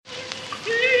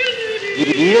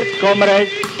Dear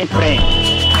comrades and friends,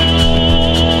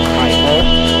 I hope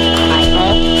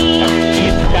that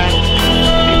this time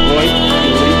the voice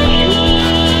will reach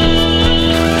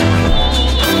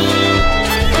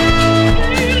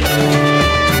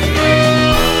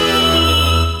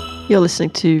you. You're listening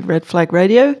to Red Flag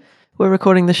Radio. We're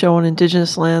recording the show on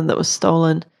Indigenous land that was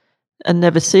stolen and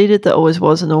never ceded, that always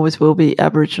was and always will be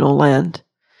Aboriginal land.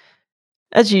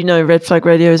 As you know, Red Flag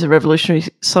Radio is a revolutionary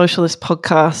socialist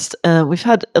podcast. We've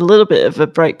had a little bit of a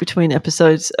break between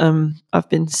episodes. I've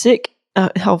been sick,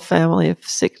 a whole family of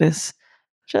sickness,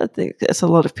 which I think that's a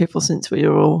lot of people since we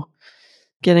were all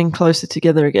getting closer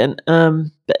together again.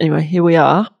 But anyway, here we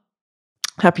are.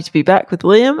 Happy to be back with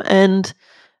Liam and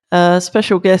a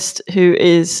special guest who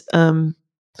is now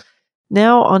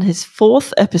on his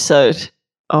 4th episode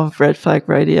of Red Flag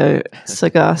Radio,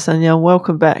 Sagar Sanyal.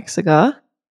 Welcome back, Sagar.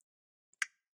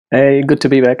 Hey, good to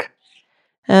be back.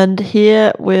 And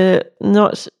here we're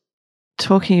not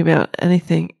talking about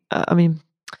anything. We're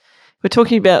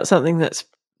talking about something that's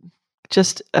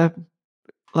just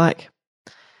like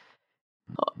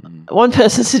one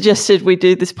person suggested we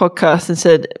do this podcast and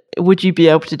said, would you be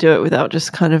able to do it without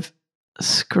just kind of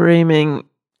screaming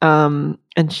and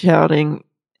shouting,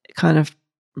 kind of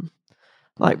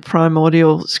like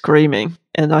primordial screaming?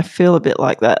 And I feel a bit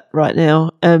like that right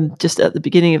now, just at the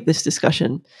beginning of this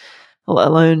discussion, let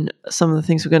alone some of the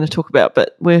things we're going to talk about.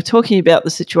 But we're talking about the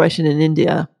situation in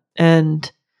India,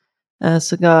 and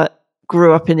Sagar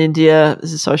grew up in India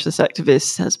as a socialist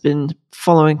activist, has been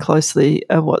following closely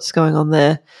what's going on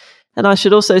there. And I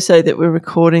should also say that we're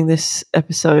recording this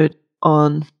episode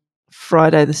on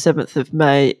Friday the 7th of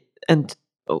May, and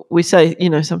we say,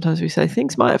 sometimes we say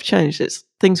things might have changed.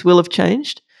 Things will have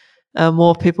changed.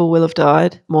 More people will have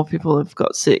died. More people have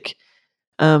got sick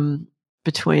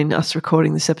between us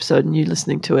recording this episode and you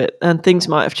listening to it. And things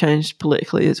might have changed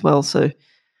politically as well. So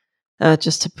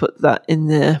just to put that in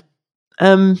there.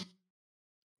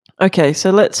 Okay,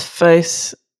 so let's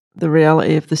face the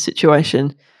reality of the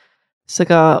situation.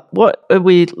 Sagar, what are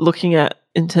we looking at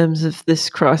in terms of this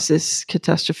crisis,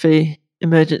 catastrophe,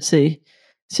 emergency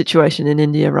situation in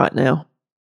India right now?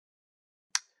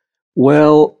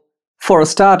 Well, for a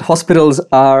start, hospitals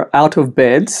are out of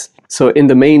beds. So in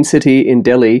the main city in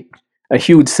Delhi, a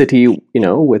huge city,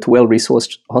 with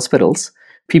well-resourced hospitals,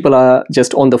 people are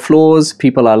just on the floors.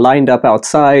 People are lined up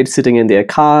outside, sitting in their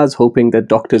cars, hoping that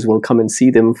doctors will come and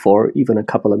see them for even a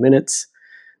couple of minutes.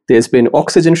 There's been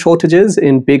oxygen shortages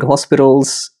in big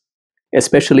hospitals,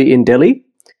 especially in Delhi.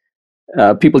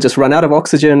 People just run out of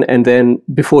oxygen, and then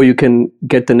before you can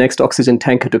get the next oxygen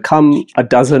tanker to come, a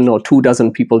dozen or 2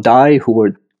 dozen people die who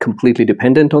were completely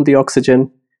dependent on the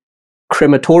oxygen.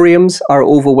 Crematoriums are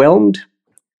overwhelmed.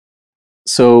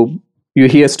 So you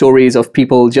hear stories of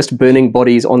people just burning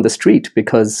bodies on the street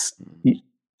because,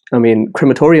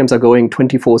 crematoriums are going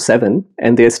 24/7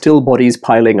 and there's still bodies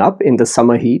piling up in the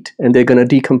summer heat and they're going to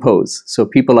decompose. So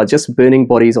people are just burning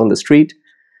bodies on the street.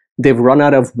 They've run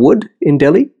out of wood in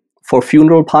Delhi for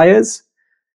funeral pyres.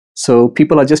 So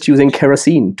people are just using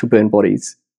kerosene to burn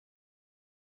bodies.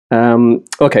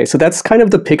 Okay, so that's kind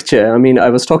of the picture. I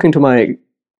was talking to my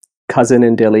cousin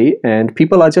in Delhi, and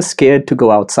people are just scared to go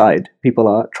outside. People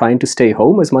are trying to stay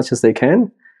home as much as they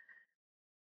can.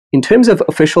 In terms of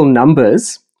official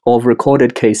numbers of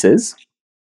recorded cases,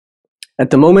 at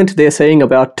the moment they're saying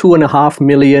about 2.5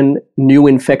 million new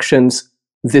infections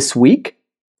this week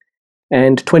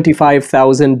and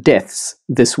 25,000 deaths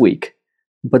this week.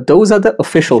 But those are the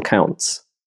official counts.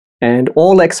 And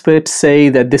all experts say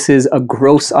that this is a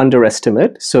gross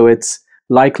underestimate. So it's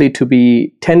likely to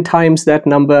be 10 times that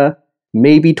number,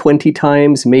 maybe 20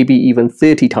 times, maybe even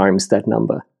 30 times that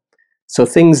number. So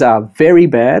things are very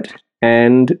bad,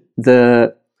 and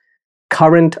the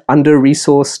current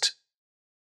under-resourced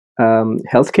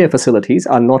healthcare facilities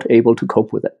are not able to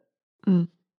cope with it. Mm.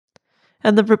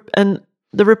 And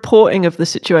the reporting of the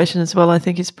situation as well, I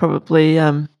think, is probably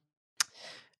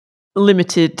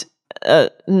limited.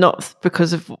 Not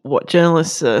because of what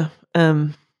journalists are,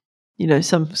 some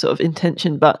sort of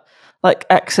intention, but like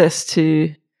access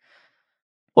to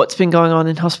what's been going on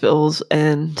in hospitals,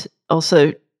 and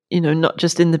also, not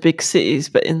just in the big cities,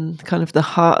 but in kind of the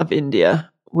heart of India.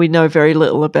 We know very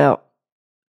little about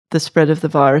the spread of the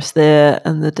virus there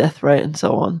and the death rate and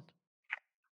so on.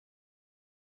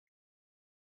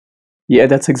 Yeah,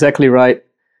 that's exactly right.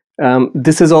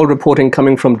 This is all reporting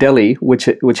coming from Delhi,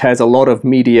 which has a lot of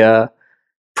media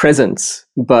presence.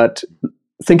 But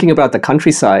thinking about the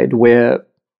countryside, where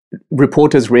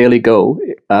reporters rarely go,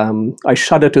 I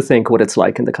shudder to think what it's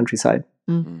like in the countryside.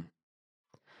 Mm.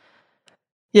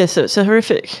 Yeah, so it's a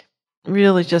horrific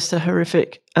really just a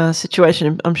horrific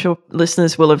situation. I'm sure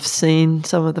listeners will have seen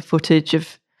some of the footage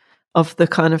of the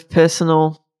kind of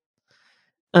personal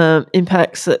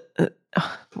impacts that,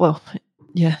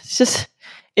 it's just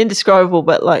indescribable.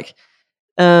 But like,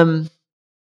 and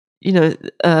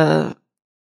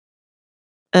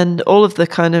all of the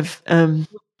kind of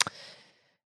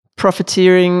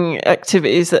profiteering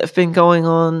activities that have been going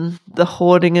on, the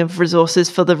hoarding of resources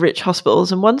for the rich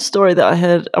hospitals. And one story that I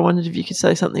heard, I wondered if you could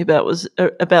say something about, was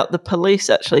about the police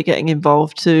actually getting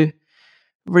involved to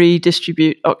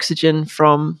redistribute oxygen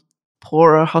from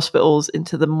poorer hospitals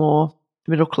into the more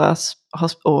middle-class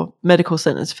or medical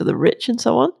centres for the rich and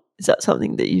so on. Is that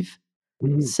something that you've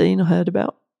seen or heard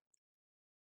about?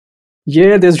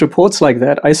 Yeah, there's reports like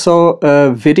that. I saw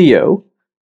a video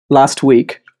last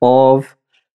week of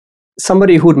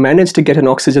somebody who'd managed to get an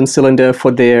oxygen cylinder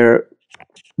for their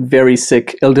very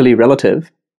sick elderly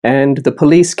relative, and the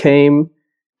police came,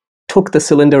 took the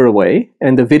cylinder away,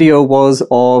 and the video was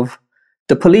of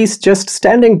the police just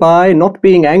standing by, not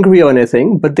being angry or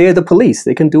anything, but they're the police.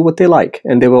 They can do what they like.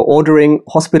 And they were ordering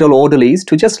hospital orderlies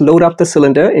to just load up the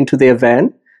cylinder into their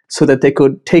van so that they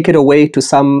could take it away to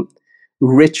some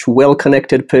rich,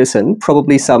 well-connected person,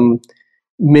 probably some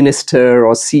minister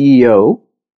or CEO.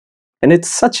 And it's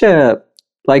such a,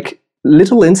 like,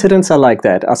 little incidents are like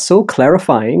that, are so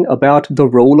clarifying about the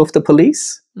role of the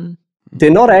police. Mm. They're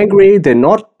not angry, they're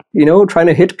not, trying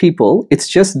to hit people. It's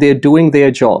just they're doing their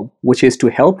job, which is to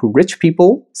help rich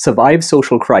people survive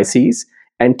social crises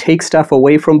and take stuff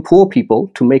away from poor people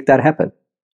to make that happen.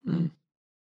 Mm.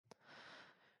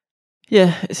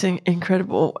 Yeah, it's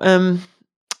incredible.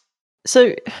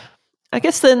 So I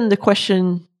guess then the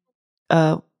question,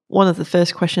 one of the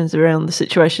first questions around the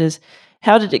situation is,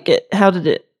 how did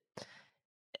it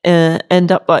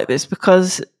end up like this?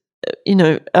 Because,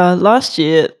 last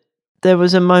year there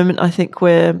was a moment, I think,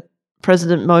 where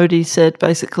President Modi said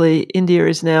basically India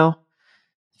is now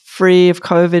free of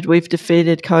COVID. We've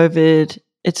defeated COVID.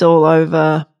 It's all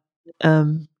over.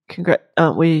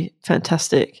 Aren't we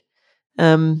fantastic?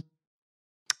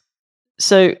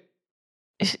 So,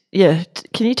 yeah,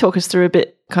 can you talk us through a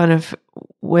bit kind of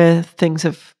where things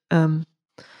have,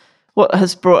 what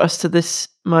has brought us to this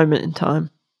moment in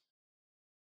time?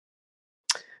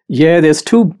 Yeah, there's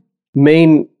two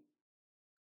main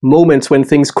moments when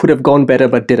things could have gone better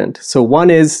but didn't. So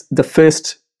one is the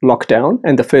first lockdown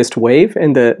and the first wave,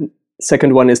 and the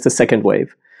second one is the second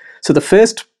wave. So the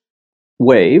first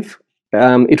wave,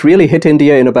 it really hit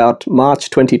India in about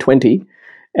March 2020,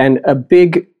 and a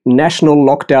big national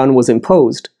lockdown was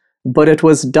imposed, but it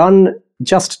was done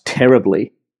just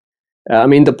terribly.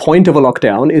 The point of a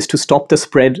lockdown is to stop the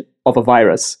spread of a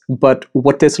virus, but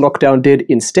what this lockdown did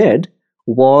instead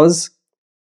was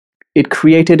it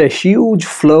created a huge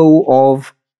flow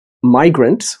of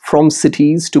migrants from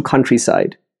cities to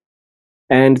countryside.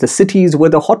 And the cities were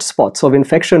the hotspots of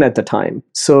infection at the time.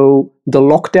 So the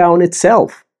lockdown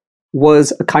itself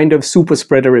was a kind of super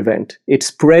spreader event. It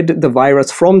spread the virus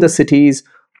from the cities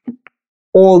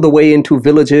all the way into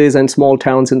villages and small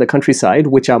towns in the countryside,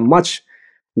 which are much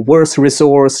worse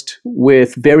resourced,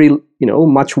 with very,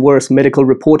 much worse medical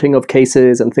reporting of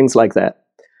cases and things like that.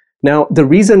 Now, the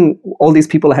reason all these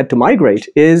people had to migrate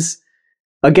is,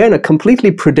 again, a completely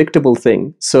predictable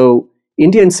thing. So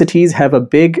Indian cities have a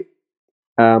big,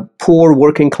 poor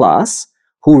working class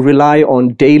who rely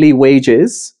on daily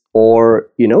wages, or,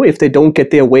 if they don't get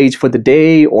their wage for the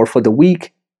day or for the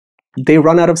week, they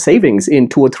run out of savings in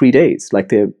 2 or 3 days. Like,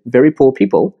 they're very poor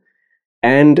people.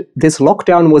 And this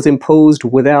lockdown was imposed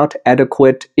without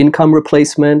adequate income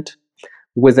replacement,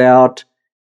 without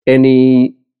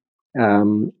any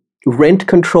rent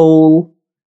control,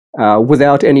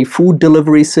 without any food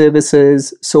delivery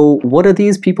services. So what are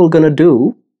these people going to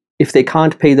do if they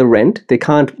can't pay the rent, they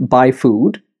can't buy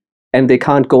food, and they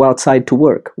can't go outside to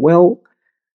work? Well,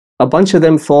 a bunch of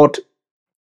them thought,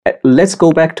 let's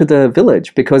go back to the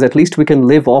village, because at least we can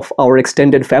live off our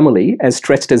extended family, as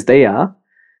stretched as they are.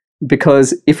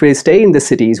 Because if we stay in the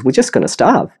cities, we're just going to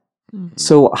starve. Mm-hmm.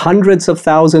 So hundreds of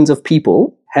thousands of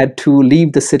people had to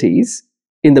leave the cities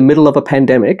in the middle of a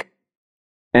pandemic.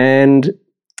 And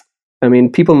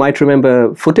people might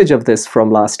remember footage of this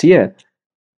from last year.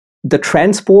 The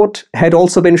transport had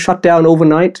also been shut down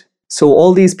overnight. So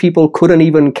all these people couldn't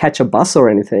even catch a bus or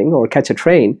anything, or catch a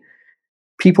train.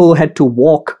 People had to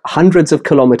walk hundreds of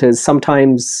kilometers,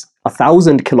 sometimes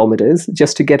 1,000 kilometers,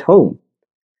 just to get home.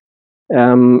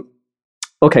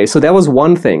 Okay, so that was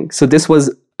one thing. So this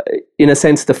was, in a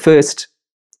sense, the first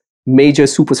major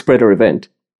super spreader event.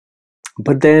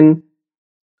 But then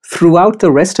throughout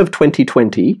the rest of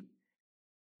 2020,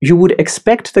 you would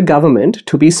expect the government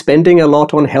to be spending a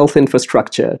lot on health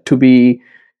infrastructure, to be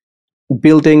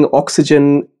building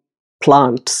oxygen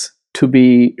plants, to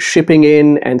be shipping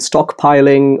in and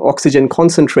stockpiling oxygen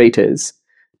concentrators,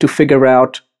 to figure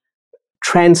out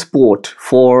transport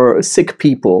for sick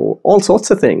people, all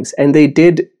sorts of things. And they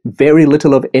did very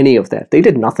little of any of that. They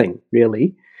did nothing,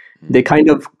 really. They kind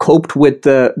of coped with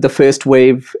the first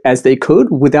wave as they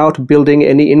could without building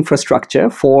any infrastructure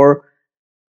for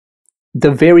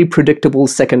the very predictable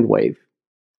second wave.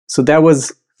 So that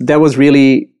was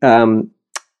really,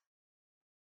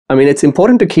 it's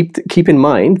important to keep in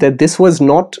mind that this was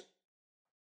not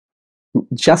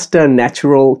just a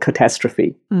natural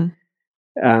catastrophe.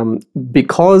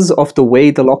 Because of the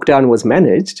way the lockdown was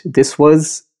managed,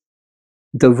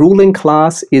 the ruling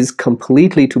class is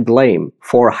completely to blame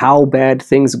for how bad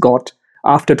things got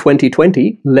after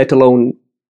 2020, let alone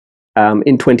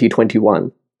in 2021.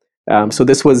 So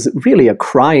this was really a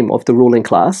crime of the ruling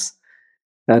class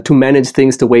to manage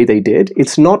things the way they did.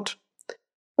 It's not,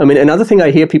 another thing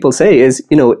I hear people say is,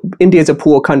 India is a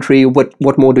poor country.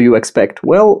 What more do you expect?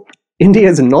 Well, India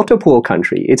is not a poor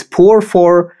country. It's poor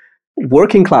for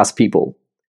working class people.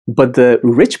 But the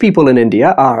rich people in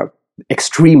India are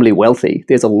extremely wealthy.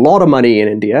 There's a lot of money in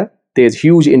India. There's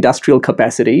huge industrial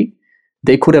capacity.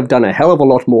 They could have done a hell of a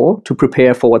lot more to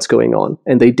prepare for what's going on,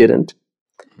 and they didn't.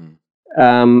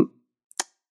 And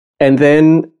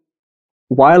then,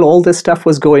 while all this stuff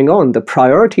was going on, the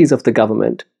priorities of the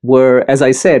government were, as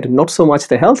I said, not so much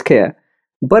the healthcare,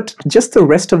 but just the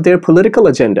rest of their political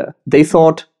agenda. They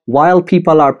thought, while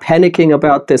people are panicking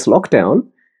about this lockdown,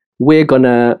 we're going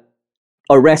to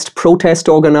arrest protest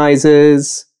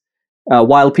organizers.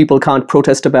 While people can't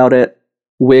protest about it,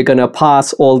 we're going to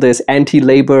pass all this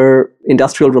anti-labor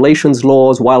industrial relations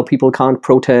laws while people can't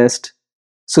protest.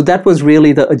 So that was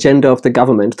really the agenda of the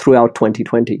government throughout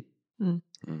 2020.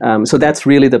 So that's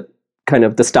really the kind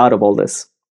of the start of all this.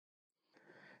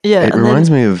 Yeah, it reminds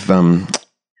me of. Go,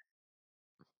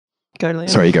 Liam.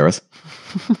 Sorry, you go, Russ.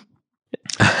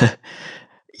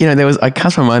 I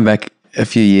cast my mind back a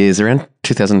few years, around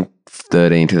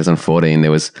 2013, 2014.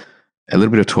 There was a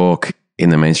little bit of talk in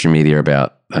the mainstream media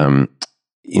about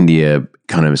India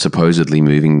kind of supposedly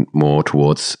moving more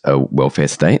towards a welfare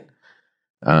state.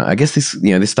 I guess this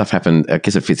stuff happened. I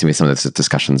guess it fits in with some of the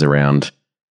discussions around,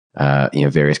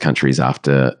 various countries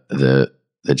after the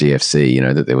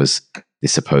GFC. That there was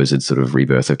this supposed sort of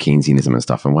rebirth of Keynesianism and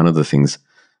stuff. And one of the things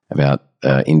about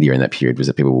India in that period was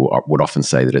that people would often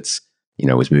say that it's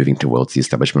was moving towards the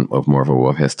establishment of more of a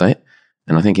welfare state.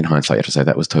 And I think in hindsight, you have to say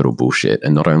that was total bullshit.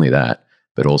 And not only that,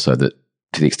 but also that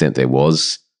to the extent there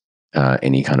was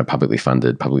any kind of publicly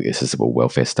funded, publicly accessible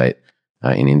welfare state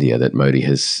in India, that Modi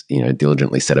has,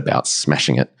 diligently set about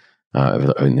smashing it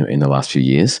in the last few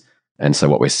years. And so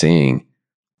what we're seeing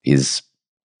is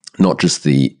not just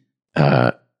the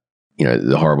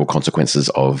horrible consequences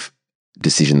of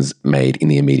decisions made in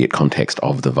the immediate context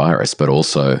of the virus, but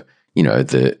also,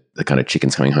 the kind of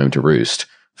chickens coming home to roost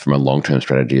from a long-term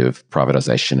strategy of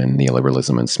privatization and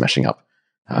neoliberalism and smashing up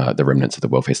the remnants of the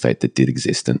welfare state that did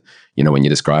exist. And, when you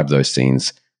describe those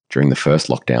scenes during the first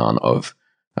lockdown of,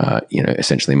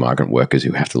 essentially migrant workers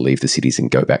who have to leave the cities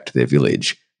and go back to their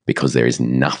village because there is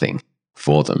nothing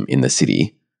for them in the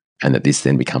city, and that this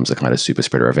then becomes a kind of super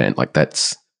spreader event, like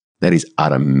that is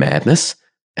utter madness.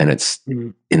 And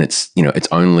the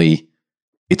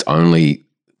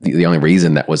only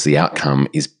reason that was the outcome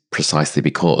is precisely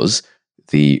because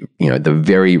the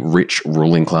very rich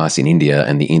ruling class in India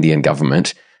and the Indian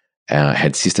government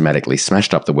had systematically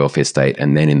smashed up the welfare state,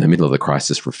 and then in the middle of the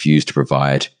crisis refused to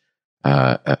provide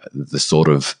the sort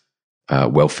of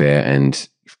welfare and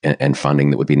funding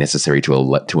that would be necessary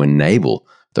to enable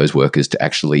those workers to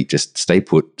actually just stay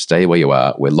put, stay where you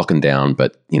are. We're locking down,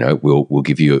 but we'll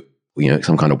give you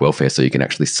some kind of welfare so you can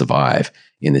actually survive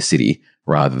in the city,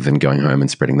 rather than going home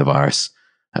and spreading the virus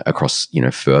across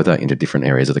further into different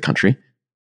areas of the country.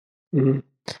 Mm-hmm.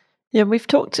 Yeah, we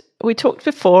talked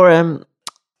before on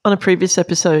a previous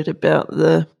episode about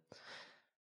the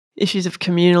issues of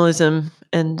communalism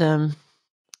and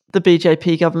the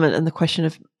BJP government and the question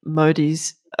of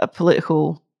Modi's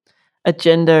political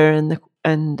agenda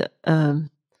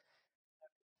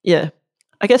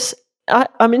I guess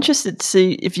I'm interested to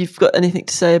see if you've got anything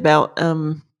to say about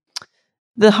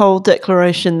the whole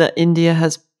declaration that India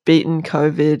has beaten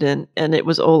COVID and it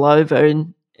was all over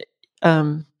in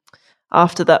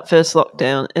after that first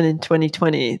lockdown, and in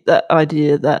 2020, that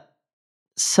idea that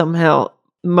somehow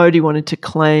Modi wanted to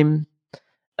claim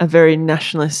a very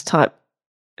nationalist type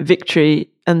victory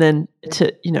and then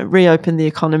to reopen the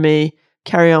economy,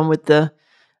 carry on with the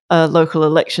local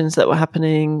elections that were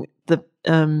happening, the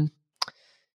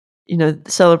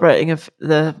celebrating of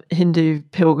the Hindu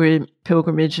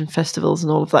pilgrimage and festivals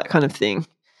and all of that kind of thing.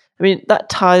 I mean, that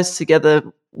ties together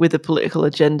with a political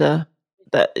agenda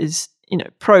that is,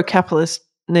 pro-capitalist,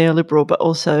 neoliberal, but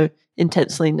also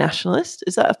intensely nationalist.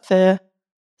 Is that a fair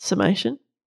summation?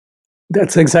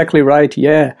 That's exactly right,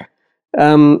 yeah.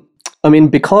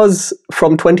 Because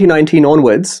from 2019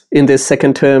 onwards, in this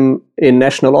second term in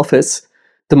national office,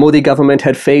 the Modi government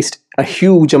had faced a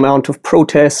huge amount of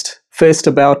protest, first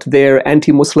about their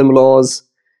anti-Muslim laws,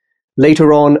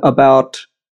 later on about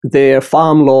their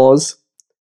farm laws.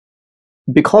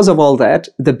 Because of all that,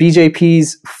 the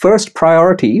BJP's first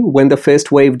priority when the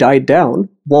first wave died down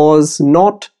was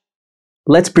not,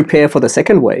 let's prepare for the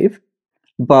second wave,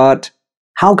 but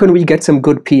how can we get some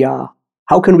good PR?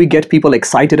 How can we get people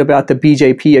excited about the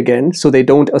BJP again so they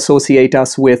don't associate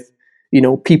us with,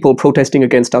 people protesting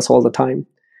against us all the time?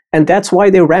 And that's why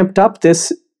they ramped up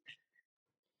this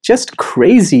just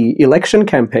crazy election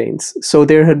campaigns. So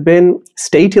there had been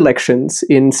state elections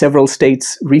in several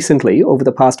states recently over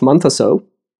the past month or so.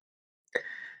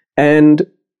 And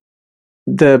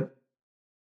the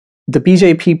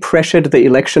BJP pressured the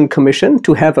election commission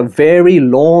to have a very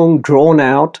long,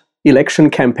 drawn-out election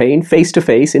campaign,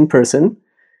 face-to-face, in person,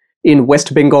 in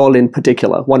West Bengal in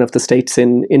particular, one of the states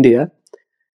in India.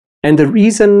 And the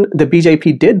reason the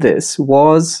BJP did this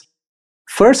was,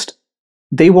 first,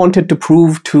 they wanted to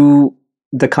prove to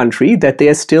the country that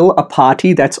they're still a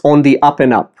party that's on the up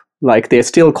and up, like they're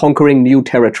still conquering new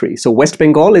territory. So West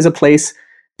Bengal is a place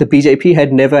the BJP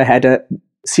had never had a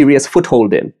serious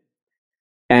foothold in.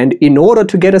 And in order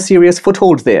to get a serious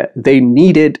foothold there, they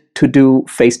needed to do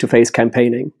face-to-face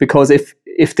campaigning. Because if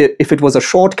it was a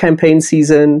short campaign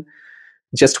season,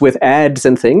 just with ads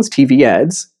and things, TV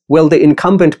ads, well, the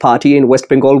incumbent party in West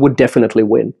Bengal would definitely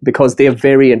win because they're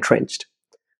very entrenched.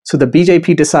 So the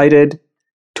BJP decided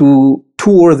to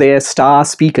tour their star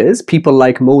speakers, people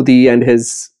like Modi and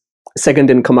his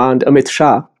second-in-command, Amit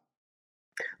Shah.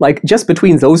 Like, just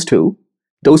between those two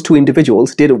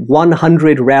individuals did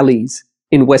 100 rallies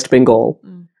in West Bengal.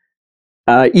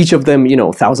 Each of them,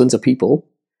 thousands of people.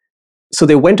 So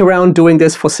they went around doing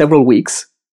this for several weeks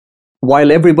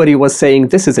while everybody was saying,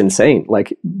 this is insane.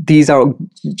 Like, these are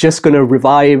just going to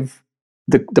revive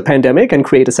the pandemic and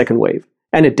create a second wave.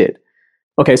 And it did.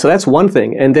 Okay, so that's one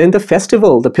thing. And then the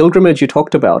festival, the pilgrimage you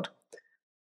talked about.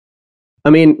 I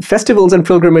mean, festivals and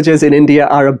pilgrimages in India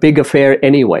are a big affair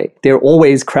anyway. They're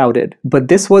always crowded. But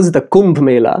this was the Kumbh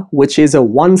Mela, which is a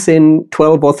once in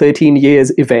 12 or 13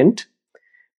 years event.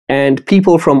 And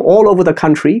people from all over the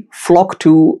country flock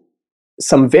to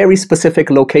some very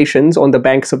specific locations on the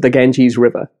banks of the Ganges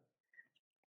River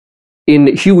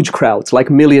in huge crowds, like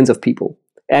millions of people.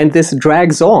 And this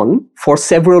drags on for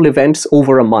several events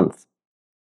over a month.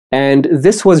 And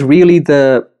this was really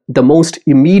the most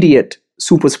immediate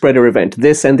super spreader event,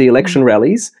 this and the election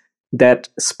rallies, that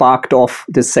sparked off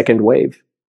this second wave.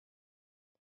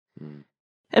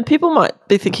 And people might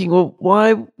be thinking, well,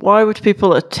 why would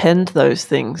people attend those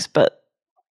things? But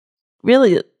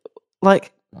really,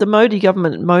 like, the Modi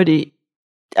government, Modi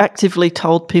actively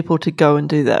told people to go and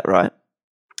do that, right?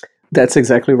 That's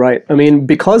exactly right. I mean,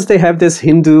 because they have this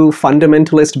Hindu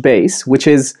fundamentalist base, which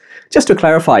is, just to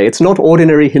clarify, it's not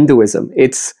ordinary Hinduism.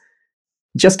 It's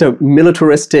just a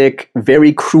militaristic,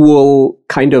 very cruel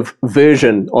kind of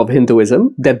version of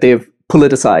Hinduism that they've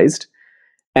politicized.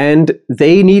 And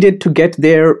they needed to get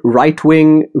their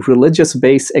right-wing religious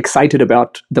base excited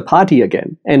about the party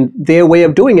again. And their way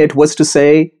of doing it was to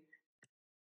say,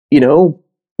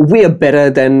 we are better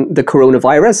than the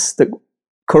coronavirus. The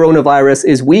coronavirus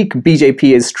is weak.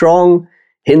 BJP is strong.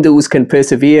 Hindus can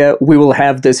persevere. We will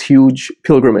have this huge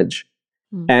pilgrimage.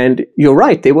 And you're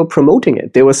right, they were promoting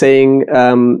it. They were saying,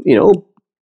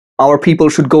 our people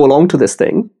should go along to this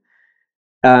thing.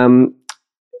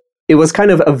 It was kind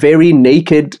of a very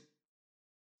naked,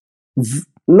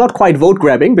 not quite vote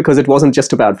grabbing, because it wasn't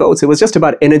just about votes. It was just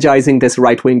about energizing this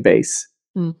right-wing base.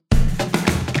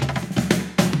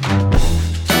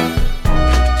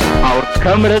 Our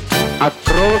comrades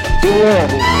across the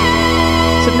world.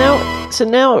 So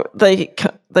now they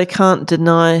can't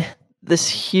deny this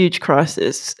huge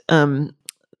crisis. The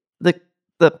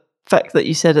fact that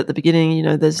you said at the beginning,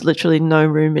 there's literally no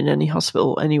room in any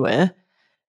hospital anywhere,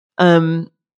 and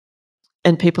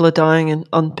people are dying, and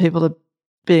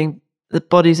the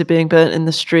bodies are being burnt in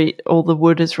the street. All the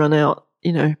wood has run out.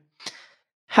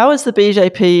 How is the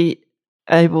BJP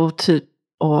able to,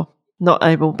 or not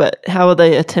able, but how are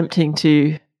they attempting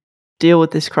to deal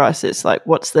with this crisis? Like,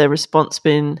 what's their response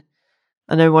been?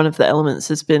 I know one of the elements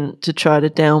has been to try to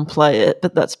downplay it,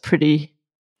 but that's pretty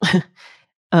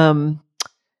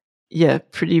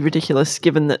pretty ridiculous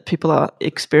given that people are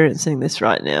experiencing this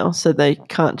right now. So they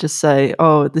can't just say,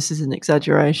 oh, this is an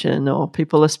exaggeration, or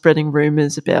people are spreading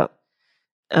rumors about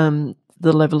the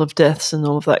level of deaths and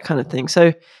all of that kind of thing.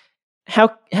 So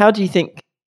how do you think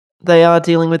they are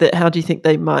dealing with it? How do you think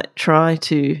they might try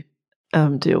to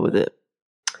deal with it?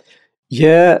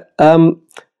 Yeah.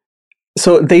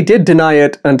 So they did deny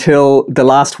it until the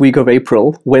last week of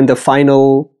April, when the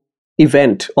final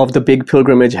event of the big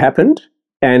pilgrimage happened.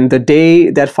 And the day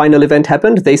that final event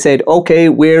happened, they said, okay,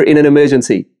 we're in an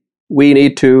emergency. We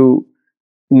need to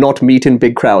not meet in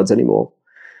big crowds anymore.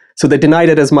 So they denied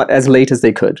it as late as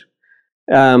they could.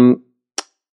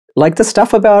 Like the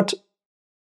stuff about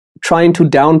trying to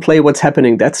downplay what's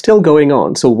happening, that's still going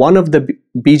on. So one of the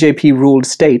BJP-ruled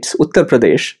states, Uttar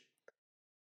Pradesh,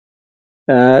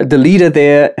 the leader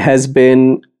there has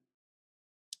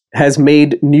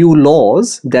made new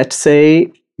laws that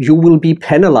say you will be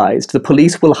penalized. The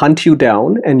police will hunt you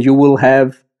down and you will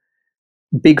have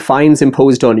big fines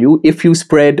imposed on you if you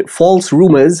spread false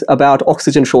rumors about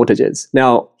oxygen shortages.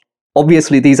 Now,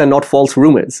 obviously, these are not false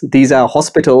rumors. These are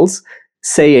hospitals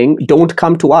saying, don't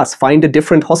come to us, find a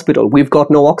different hospital. We've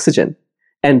got no oxygen.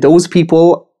 And those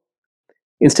people,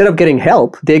 instead of getting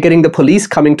help, they're getting the police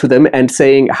coming to them and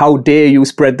saying, how dare you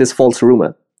spread this false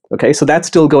rumor? Okay, so that's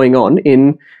still going on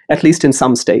at least in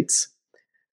some states.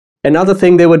 Another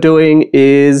thing they were doing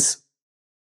is,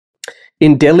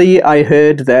 in Delhi, I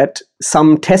heard that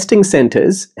some testing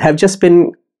centers have just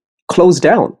been closed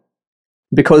down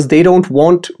because they don't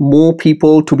want more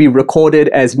people to be recorded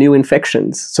as new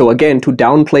infections. So again, to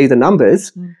downplay the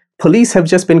numbers, police have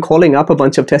just been calling up a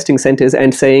bunch of testing centers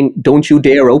and saying, don't you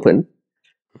dare open.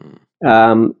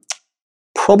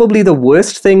 Probably the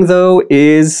worst thing, though,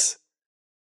 is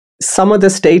some of the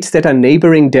states that are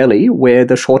neighboring Delhi, where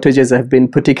the shortages have been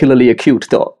particularly acute,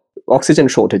 the oxygen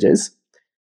shortages,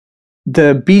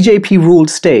 the BJP-ruled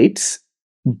states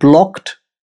blocked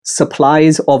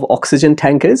supplies of oxygen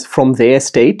tankers from their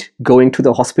state going to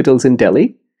the hospitals in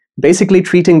Delhi, basically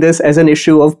treating this as an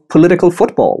issue of political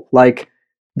football. Like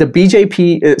the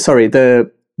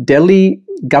the Delhi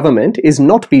government is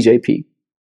not BJP.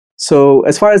 So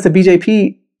as far as the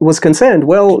BJP was concerned,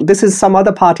 well, this is some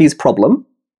other party's problem.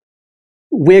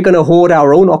 We're going to hoard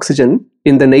our own oxygen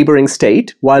in the neighboring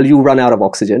state while you run out of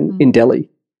oxygen in Delhi.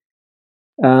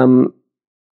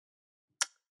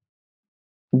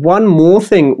 One more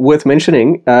thing worth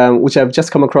mentioning, which I've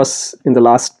just come across in the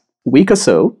last week or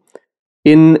so,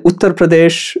 in Uttar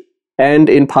Pradesh and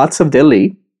in parts of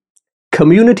Delhi,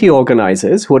 community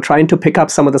organizers who are trying to pick up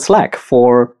some of the slack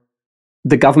for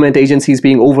the government agencies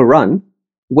being overrun,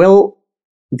 well,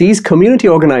 these community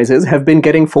organizers have been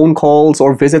getting phone calls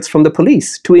or visits from the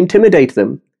police to intimidate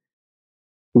them.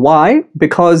 Why?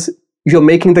 Because you're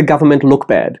making the government look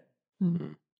bad.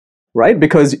 Right?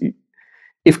 Because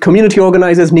if community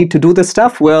organizers need to do this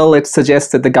stuff, well, it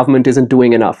suggests that the government isn't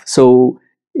doing enough. So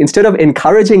instead of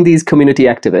encouraging these community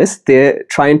activists, they're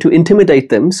trying to intimidate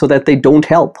them so that they don't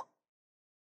help.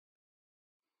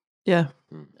 Yeah,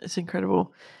 it's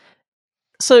incredible.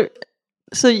 So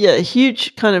yeah, a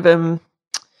huge kind of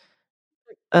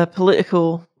a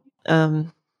political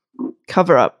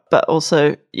cover-up, but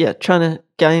also, trying to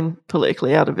gain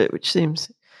politically out of it, which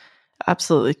seems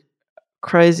absolutely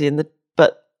crazy.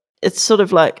 But it's sort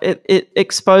of like it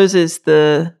exposes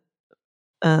the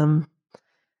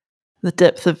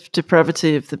depth of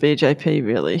depravity of the BJP,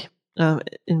 really,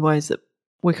 in ways that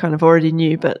we kind of already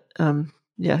knew, but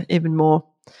even more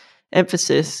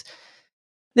emphasis.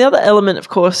 The other element, of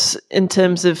course, in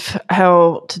terms of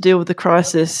how to deal with the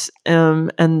crisis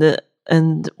and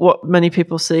what many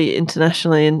people see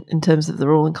internationally in terms of the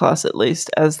ruling class, at least,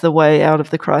 as the way out of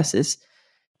the crisis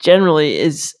generally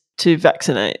is to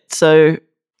vaccinate. So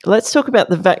let's talk about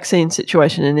the vaccine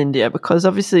situation in India, because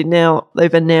obviously now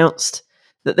they've announced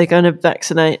that they're going to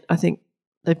vaccinate. I think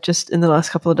they've just in the last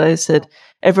couple of days said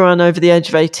everyone over the age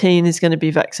of 18 is going to be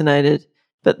vaccinated.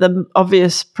 But the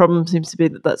obvious problem seems to be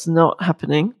that that's not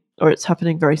happening, or it's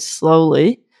happening very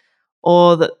slowly,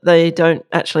 or that they don't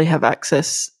actually have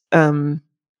access to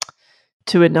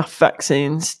enough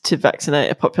vaccines to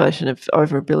vaccinate a population of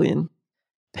over 1 billion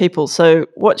people. So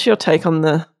what's your take on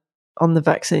the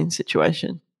vaccine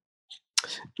situation?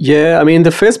 Yeah, I mean,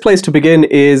 the first place to begin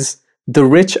is the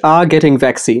rich are getting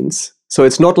vaccines. So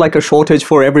it's not like a shortage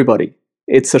for everybody.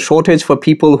 It's a shortage for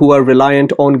people who are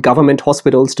reliant on government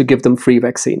hospitals to give them free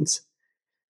vaccines.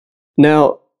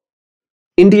 Now,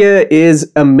 India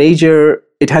is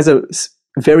it has a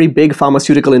very big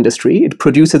pharmaceutical industry. It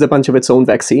produces a bunch of its own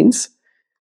vaccines.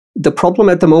 The problem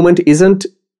at the moment isn't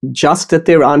just that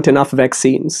there aren't enough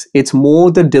vaccines. It's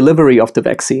more the delivery of the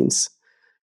vaccines.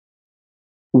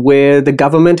 where the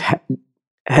government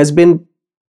has been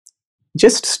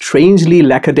just strangely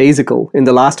lackadaisical in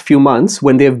the last few months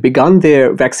when they've begun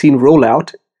their vaccine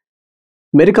rollout.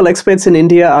 Medical experts in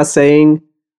India are saying,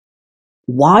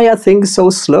 why are things so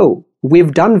slow?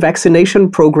 We've done vaccination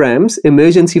programs,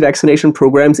 emergency vaccination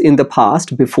programs in the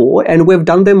past before, and we've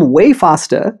done them way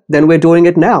faster than we're doing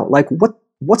it now. Like,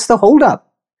 what's the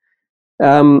holdup?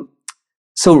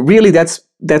 So really,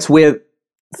 that's where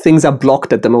things are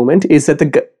blocked at the moment, is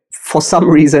that for some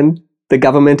reason, the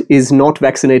government is not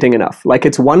vaccinating enough. Like,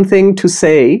 it's one thing to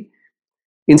say,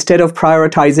 instead of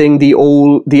prioritizing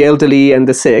the elderly and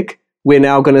the sick, we're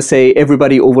now going to say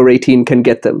everybody over 18 can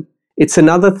get them. It's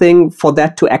another thing for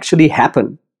that to actually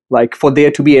happen, like for there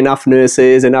to be enough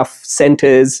nurses, enough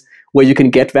centers where you can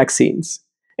get vaccines.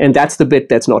 And that's the bit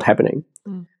that's not happening.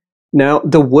 Now,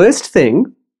 the worst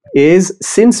thing is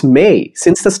since May,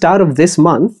 since the start of this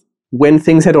month, when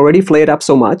things had already flared up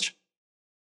so much,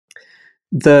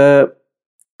 the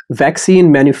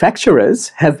vaccine manufacturers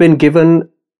have been given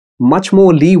much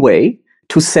more leeway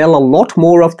to sell a lot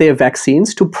more of their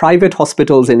vaccines to private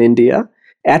hospitals in India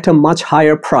at a much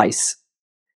higher price.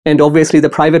 And obviously the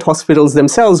private hospitals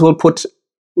themselves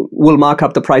will mark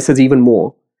up the prices even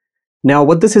more. Now,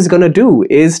 what this is going to do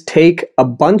is take a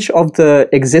bunch of the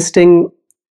existing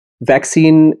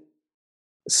vaccine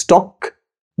stock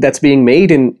that's being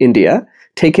made in India,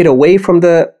 take it away from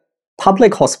the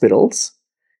public hospitals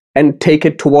and take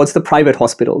it towards the private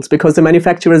hospitals, because the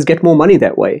manufacturers get more money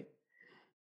that way.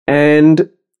 And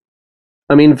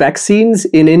I mean, vaccines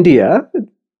in India,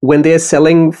 when they're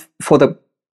selling for the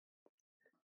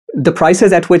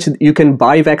prices at which you can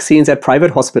buy vaccines at private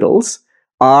hospitals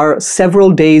are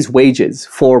several days' wages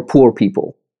for poor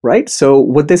people, right? So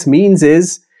what this means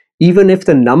is, even if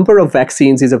the number of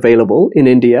vaccines is available in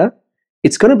India,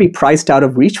 it's going to be priced out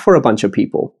of reach for a bunch of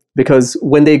people, because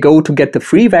when they go to get the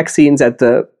free vaccines at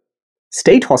the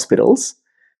state hospitals,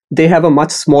 they have a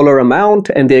much smaller amount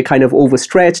and they're kind of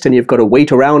overstretched, and you've got to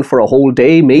wait around for a whole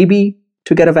day maybe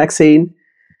to get a vaccine.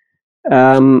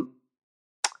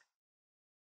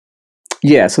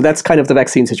 Yeah, so that's kind of the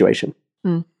vaccine situation.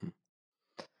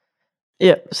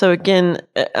 Yeah, so again,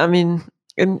 I mean,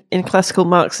 in classical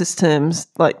Marxist terms,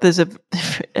 like there's a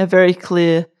very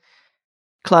clear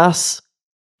class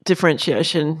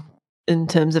differentiation in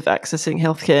terms of accessing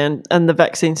healthcare, and the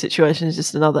vaccine situation is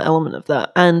just another element of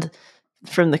that. And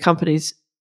from the companies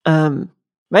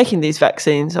making these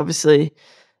vaccines, obviously,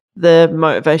 their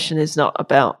motivation is not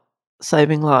about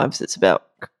saving lives; it's about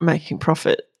making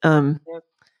profit.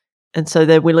 And so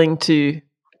they're willing to,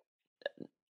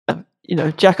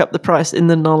 jack up the price in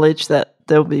the knowledge that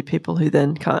there'll be people who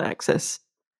then can't access,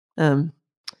 the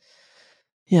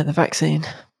vaccine.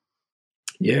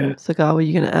 Yeah. So, Gar, were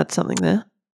you going to add something there?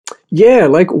 Yeah,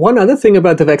 like one other thing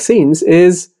about the vaccines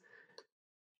is,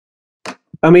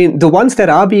 I mean, the ones that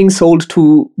are being sold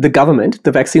to the government,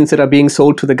 the vaccines that are being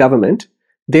sold to the government,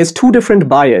 there's two different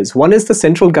buyers. One is the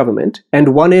central government,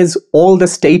 and one is all the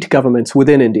state governments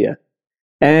within India.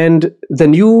 And the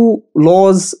new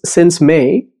laws since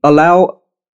May allow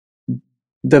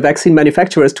the vaccine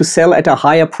manufacturers to sell at a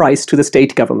higher price to the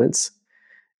state governments.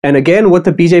 And again, what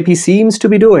the BJP seems to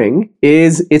be doing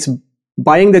is it's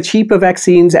buying the cheaper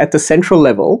vaccines at the central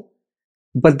level,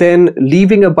 but then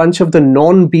leaving a bunch of the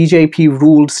non-BJP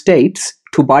ruled states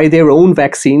to buy their own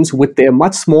vaccines with their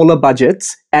much smaller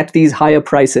budgets at these higher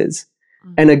prices.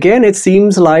 And again, it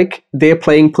seems like they're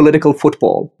playing political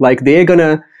football. Like they're going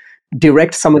to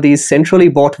direct some of these centrally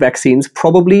bought vaccines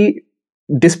probably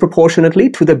disproportionately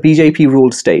to the BJP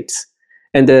ruled states.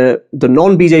 And the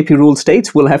non-BJP ruled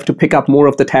states will have to pick up more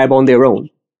of the tab on their own.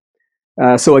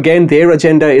 So again, their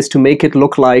agenda is to make it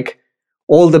look like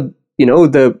all the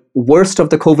worst of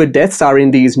the COVID deaths are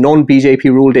in these non-BJP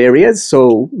ruled areas.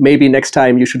 So maybe next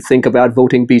time you should think about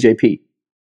voting BJP.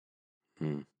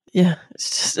 Yeah,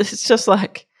 it's just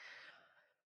like,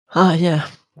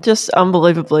 just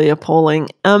unbelievably appalling.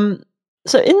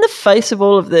 So in the face of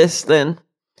all of this, then,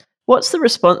 what's the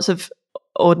response of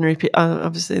ordinary people?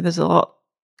 Obviously, there's a lot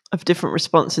of different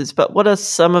responses, but what are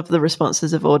some of the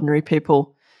responses of ordinary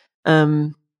people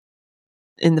in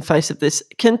the face of this?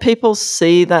 Can people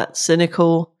see that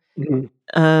cynical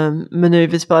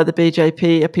manoeuvres by the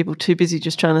BJP? Are people too busy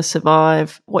just trying to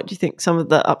survive? What do you think some of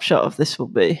the upshot of this will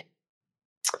be?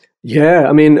 Yeah,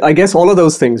 I mean, I guess all of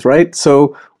those things, right?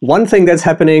 So one thing that's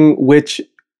happening which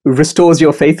restores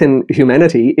your faith in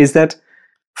humanity is that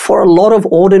for a lot of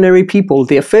ordinary people,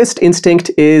 their first instinct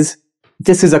is,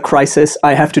 this is a crisis,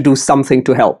 I have to do something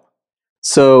to help.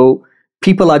 So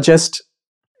people are just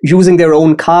using their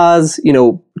own cars,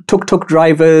 tuk-tuk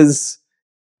drivers,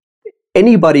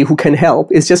 anybody who can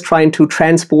help is just trying to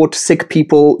transport sick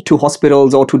people to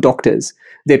hospitals or to doctors.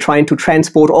 They're trying to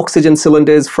transport oxygen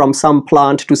cylinders from some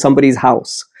plant to somebody's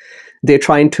house. They're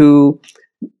trying to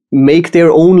make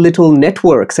their own little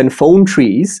networks and phone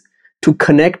trees to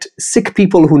connect sick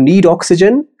people who need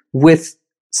oxygen with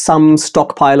some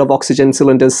stockpile of oxygen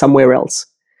cylinders somewhere else.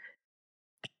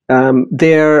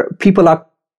 People are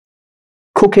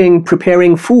cooking,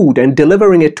 preparing food and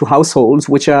delivering it to households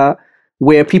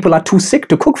where people are too sick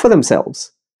to cook for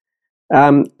themselves.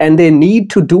 And they need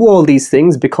to do all these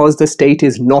things because the state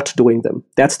is not doing them.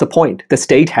 That's the point. The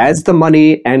state has the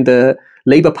money and the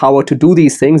labor power to do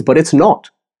these things, but it's not.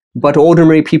 But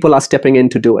ordinary people are stepping in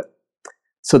to do it.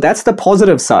 So that's the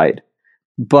positive side.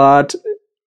 But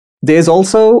there's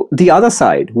also the other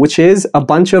side, which is a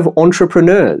bunch of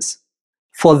entrepreneurs.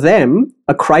 For them,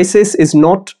 a crisis is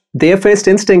not, their first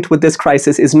instinct with this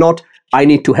crisis is not, I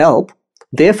need to help.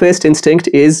 Their first instinct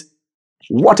is,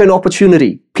 what an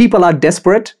opportunity. People are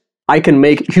desperate. I can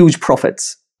make huge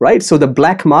profits, right? So the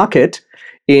black market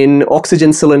in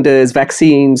oxygen cylinders,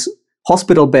 vaccines,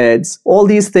 hospital beds, all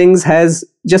these things has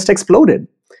just exploded.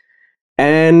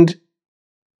 And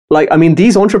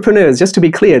these entrepreneurs, just to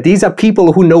be clear, these are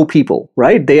people who know people,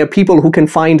 right? They are people who can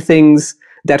find things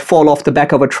that fall off the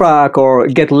back of a truck or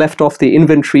get left off the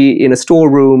inventory in a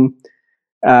storeroom.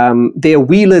 They are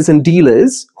wheelers and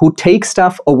dealers who take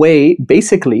stuff away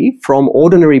basically from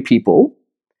ordinary people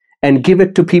and give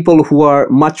it to people who are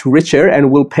much richer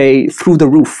and will pay through the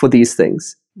roof for these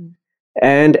things.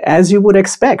 And as you would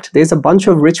expect, there's a bunch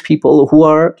of rich people who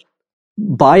are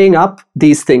buying up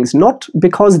these things, not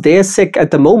because they're sick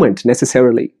at the moment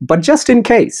necessarily, but just in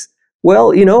case.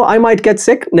 Well, I might get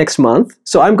sick next month,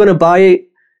 so I'm going to buy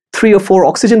 3 or 4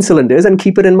 oxygen cylinders and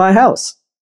keep it in my house.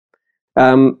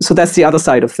 So that's the other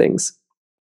side of things.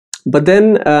 But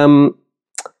then,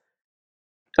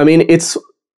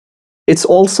 it's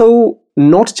also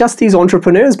not just these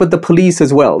entrepreneurs, but the police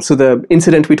as well. So the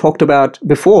incident we talked about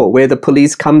before, where the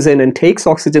police comes in and takes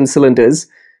oxygen cylinders,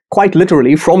 quite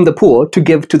literally, from the poor to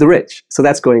give to the rich. So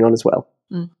that's going on as well.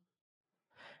 Mm.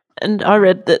 And I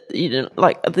read that,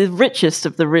 the richest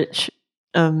of the rich,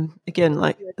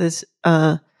 there's...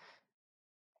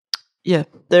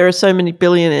 there are so many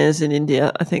billionaires in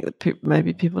India. I think that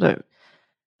maybe people don't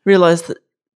realize that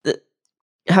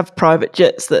have private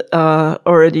jets that are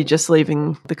already just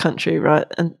leaving the country, right?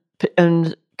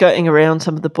 And going around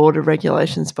some of the border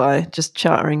regulations by just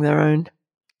chartering their own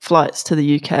flights to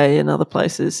the UK and other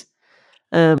places,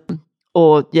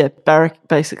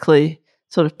 basically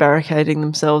sort of barricading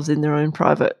themselves in their own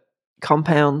private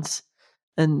compounds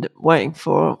and waiting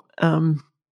for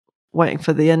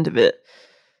the end of it.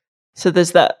 So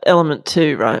there's that element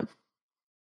too, right?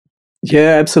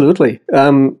 Yeah, absolutely.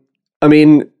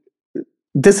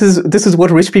 This is what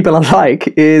rich people are like,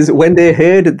 is when they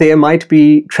heard there might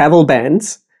be travel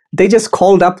bans, they just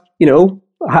called up,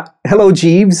 hello,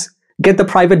 Jeeves, get the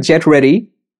private jet ready.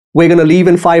 We're going to leave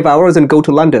in 5 hours and go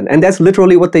to London. And that's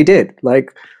literally what they did.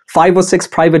 5 or 6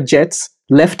 private jets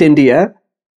left India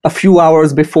a few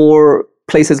hours before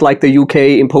places like the UK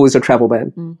imposed a travel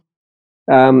ban.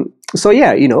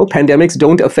 Pandemics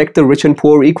don't affect the rich and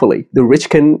poor equally. The rich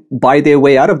can buy their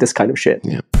way out of this kind of shit.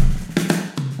 Yeah.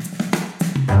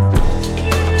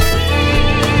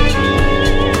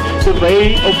 The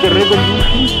way of the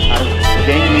revolution are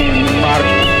genuine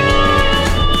markers.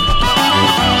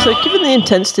 So given the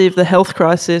intensity of the health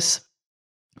crisis,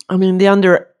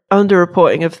 the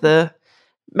underreporting of the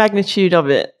magnitude of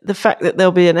it, the fact that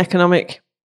there'll be an economic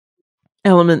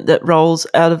element that rolls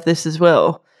out of this as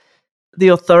well, the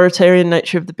authoritarian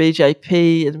nature of the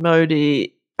BJP and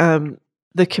Modi, the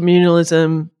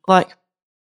communalism,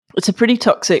 it's a pretty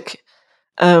toxic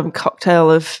cocktail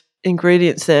of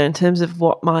ingredients there in terms of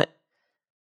what might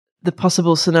the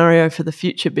possible scenario for the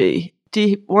future be. Do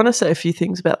you want to say a few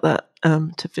things about that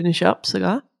to finish up,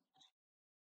 Sagar?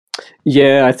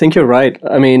 Yeah, I think you're right.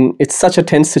 It's such a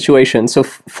tense situation. So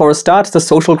for a start, the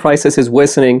social crisis is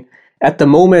worsening. At the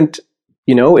moment,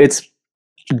 it's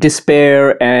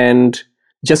despair and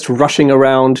just rushing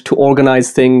around to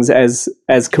organize things as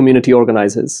community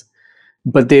organizers.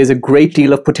 But there's a great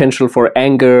deal of potential for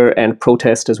anger and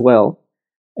protest as well.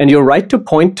 And you're right to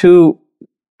point to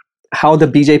how the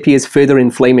BJP is further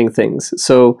inflaming things.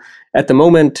 So at the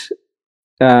moment,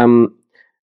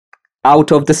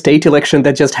 out of the state election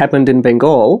that just happened in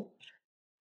Bengal,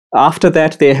 after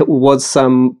that there was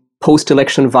some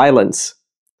post-election violence,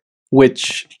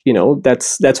 which,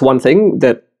 that's one thing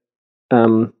that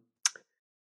the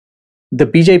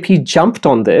BJP jumped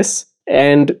on this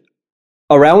and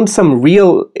around some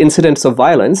real incidents of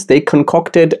violence, they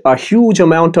concocted a huge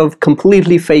amount of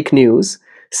completely fake news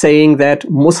saying that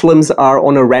Muslims are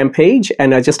on a rampage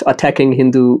and are just attacking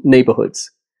Hindu neighborhoods.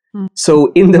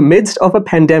 So in the midst of a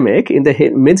pandemic, in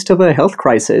the midst of a health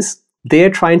crisis, they're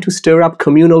trying to stir up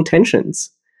communal tensions.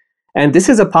 And this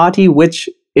is a party which,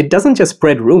 it doesn't just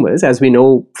spread rumors, as we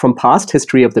know from past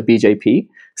history of the BJP.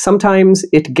 Sometimes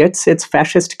it gets its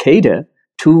fascist cadre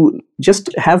to just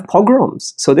have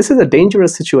pogroms. So this is a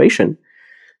dangerous situation.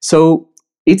 So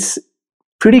it's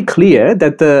pretty clear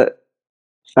that the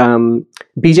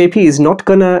BJP is not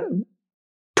going to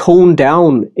tone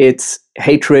down its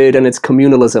hatred and its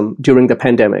communalism during the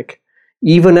pandemic.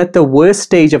 Even at the worst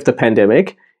stage of the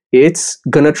pandemic, it's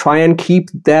going to try and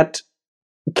keep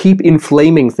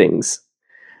inflaming things.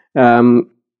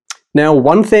 Now,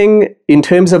 one thing in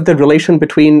terms of the relation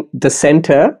between the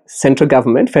central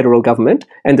government, federal government,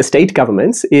 and the state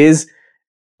governments is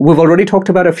we've already talked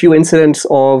about a few incidents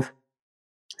of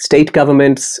state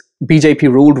governments,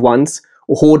 BJP-ruled ones,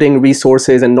 hoarding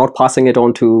resources and not passing it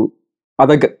on to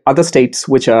other states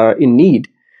which are in need.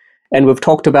 And we've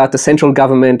talked about the central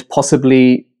government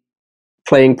possibly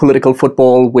playing political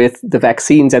football with the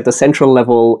vaccines at the central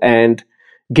level and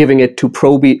giving it to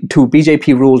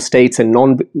BJP-ruled states and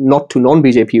not to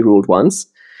non-BJP-ruled ones.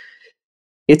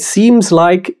 It seems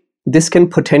like this can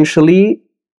potentially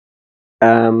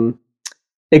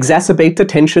exacerbate the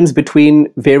tensions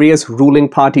between various ruling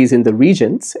parties in the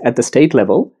regions at the state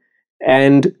level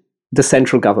and the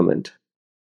central government.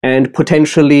 And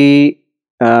potentially,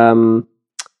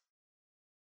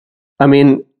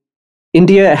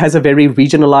 India has a very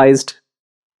regionalized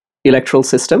electoral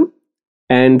system,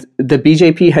 and the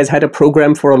BJP has had a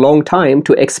program for a long time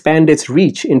to expand its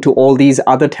reach into all these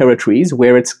other territories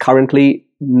where it's currently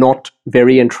not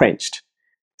very entrenched.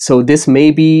 So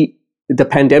the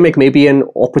pandemic may be an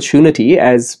opportunity,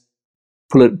 as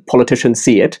politicians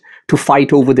see it, to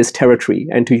fight over this territory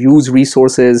and to use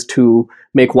resources to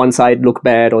make one side look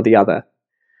bad or the other.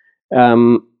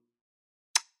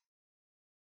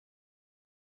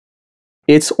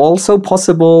 It's also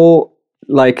possible,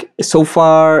 like, so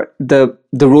far the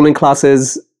ruling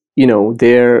classes,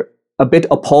 they're a bit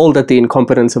appalled at the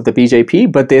incompetence of the BJP,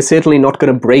 but they're certainly not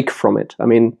going to break from it. I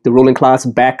mean, the ruling class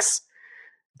backs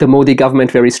the Modi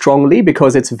government very strongly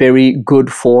because it's very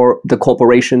good for the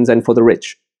corporations and for the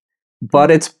rich. But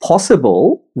it's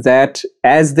possible that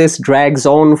as this drags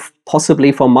on,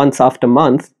 possibly for month after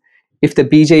month, if the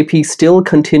BJP still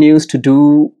continues to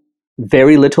do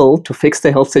very little to fix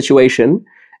the health situation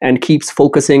and keeps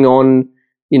focusing on,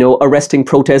 arresting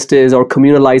protesters or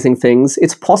communalizing things,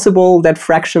 it's possible that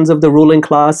fractions of the ruling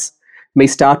class may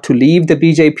start to leave the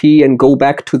BJP and go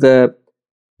back to the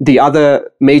other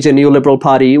major neoliberal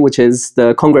party, which is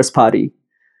the Congress party.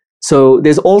 So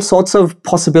there's all sorts of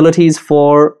possibilities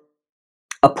for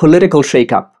a political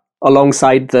shakeup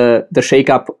alongside the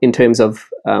shakeup in terms of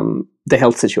the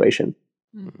health situation.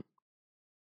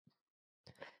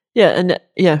 We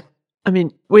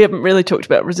haven't really talked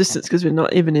about resistance because we're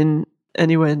not even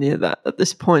anywhere near that at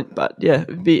this point. But yeah,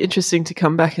 it'd be interesting to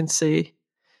come back and see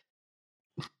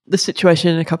the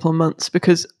situation in a couple of months,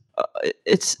 because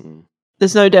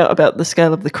there's no doubt about the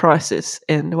scale of the crisis.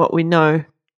 And what we know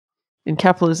in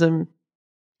capitalism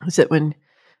is that when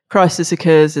crisis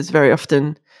occurs, there's very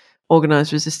often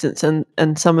organized resistance,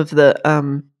 and some of the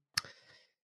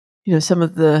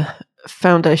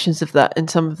foundations of that, and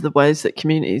some of the ways that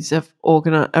communities are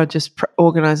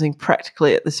organizing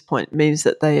practically at this point, means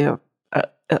that they are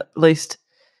at least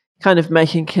kind of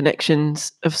making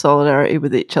connections of solidarity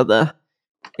with each other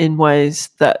in ways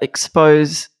that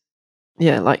expose,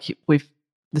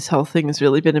 this whole thing has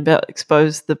really been about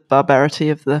expose the barbarity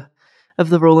of the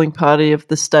ruling party, of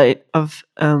the state, of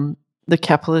the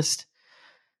capitalist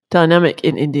dynamic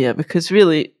in India. Because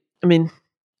really,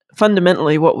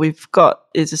 fundamentally what we've got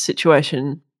is a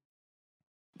situation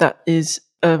that is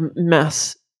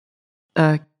mass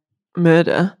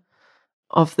murder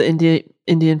of the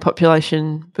Indian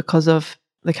population because of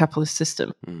the capitalist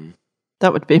system.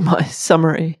 That would be my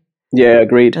summary. Yeah,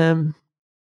 agreed.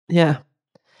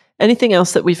 Anything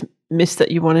else that we've missed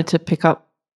that you wanted to pick up,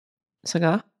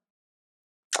 Sagar?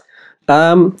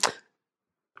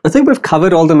 I think we've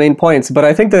covered all the main points, but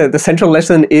I think the central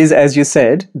lesson is, as you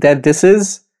said, that this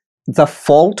is the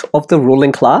fault of the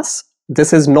ruling class.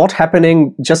 This is not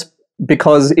happening just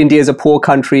because India is a poor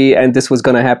country and this was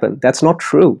going to happen. That's not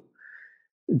true.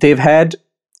 They've had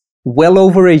well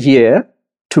over a year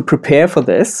to prepare for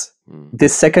this.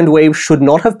 This second wave should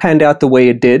not have panned out the way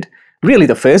it did. Really,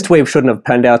 the first wave shouldn't have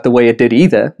panned out the way it did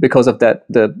either, because of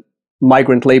the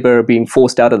migrant labor being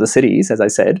forced out of the cities, as I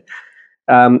said.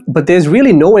 But there's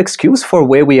really no excuse for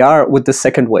where we are with the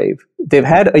second wave. They've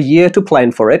had a year to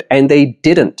plan for it, and they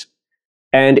didn't.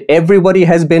 And everybody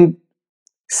has been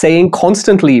saying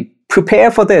constantly,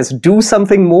 prepare for this, do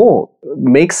something more,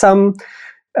 make some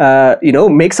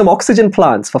oxygen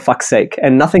plants, for fuck's sake.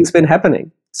 And nothing's been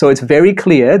happening. So it's very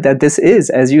clear that this is,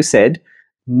 as you said,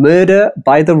 murder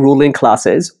by the ruling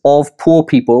classes of poor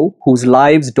people whose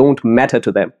lives don't matter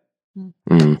to them.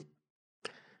 Mm.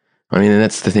 I mean, and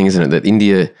that's the thing, isn't it? That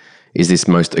India is this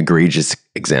most egregious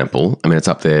example. I mean, it's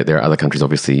up there. There are other countries,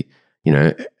 obviously,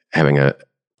 having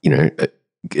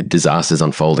disasters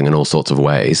unfolding in all sorts of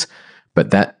ways.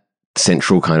 But that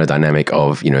central kind of dynamic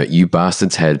of, you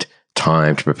bastards had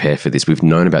time to prepare for this. We've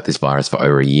known about this virus for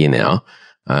over a year now,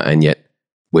 and yet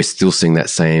we're still seeing that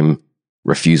same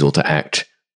refusal to act,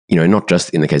 not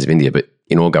just in the case of India, but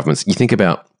in all governments. You think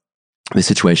about the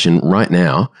situation right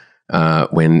now,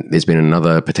 when there's been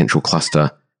another potential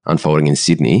cluster unfolding in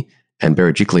Sydney, and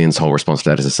Berejiklian's whole response to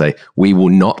that is to say, we will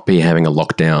not be having a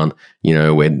lockdown,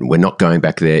 we're not going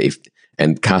back there,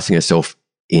 and casting herself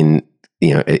in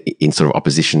sort of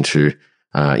opposition to,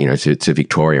 to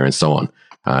Victoria and so on,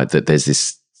 that there's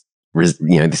this,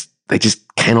 they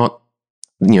just cannot,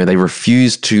 they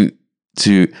refuse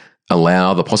to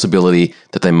allow the possibility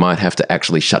that they might have to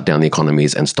actually shut down the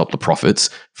economies and stop the profits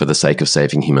for the sake of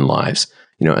saving human lives.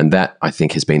 And that, I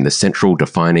think, has been the central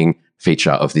defining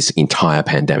feature of this entire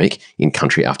pandemic in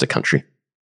country after country.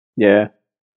 Yeah.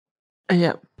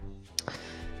 Yeah.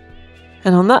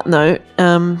 And on that note,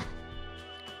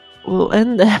 we'll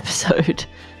end the episode.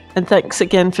 And thanks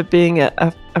again for being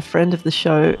a friend of the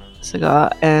show,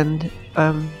 Sagar. And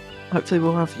hopefully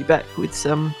we'll have you back with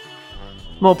some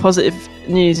more positive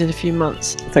news in a few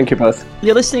months. Thank you both.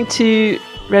 You're listening to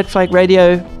Red Flag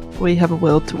Radio. We have a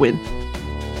world to win.